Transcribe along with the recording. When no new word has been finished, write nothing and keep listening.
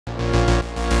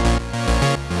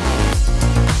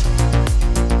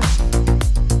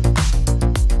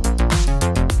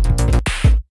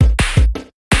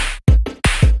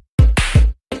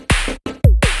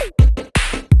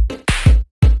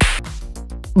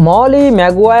Molly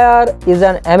mcguire is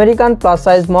an American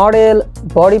plus-size model,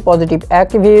 body-positive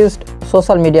activist,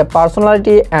 social media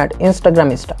personality, and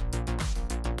Instagram star.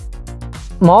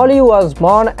 Molly was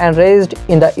born and raised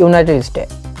in the United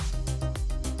States.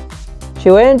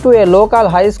 She went to a local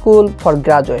high school for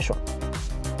graduation.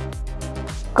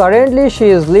 Currently, she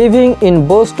is living in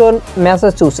Boston,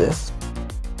 Massachusetts.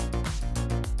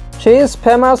 She is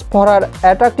famous for her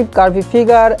attractive curvy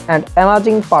figure and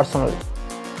amazing personality.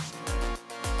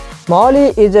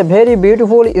 Molly is a very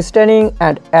beautiful, stunning,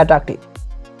 and attractive.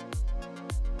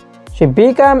 She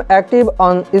became active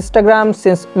on Instagram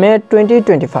since May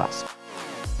 2021.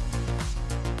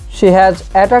 She has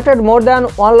attracted more than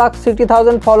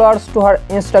 160,000 followers to her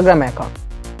Instagram account.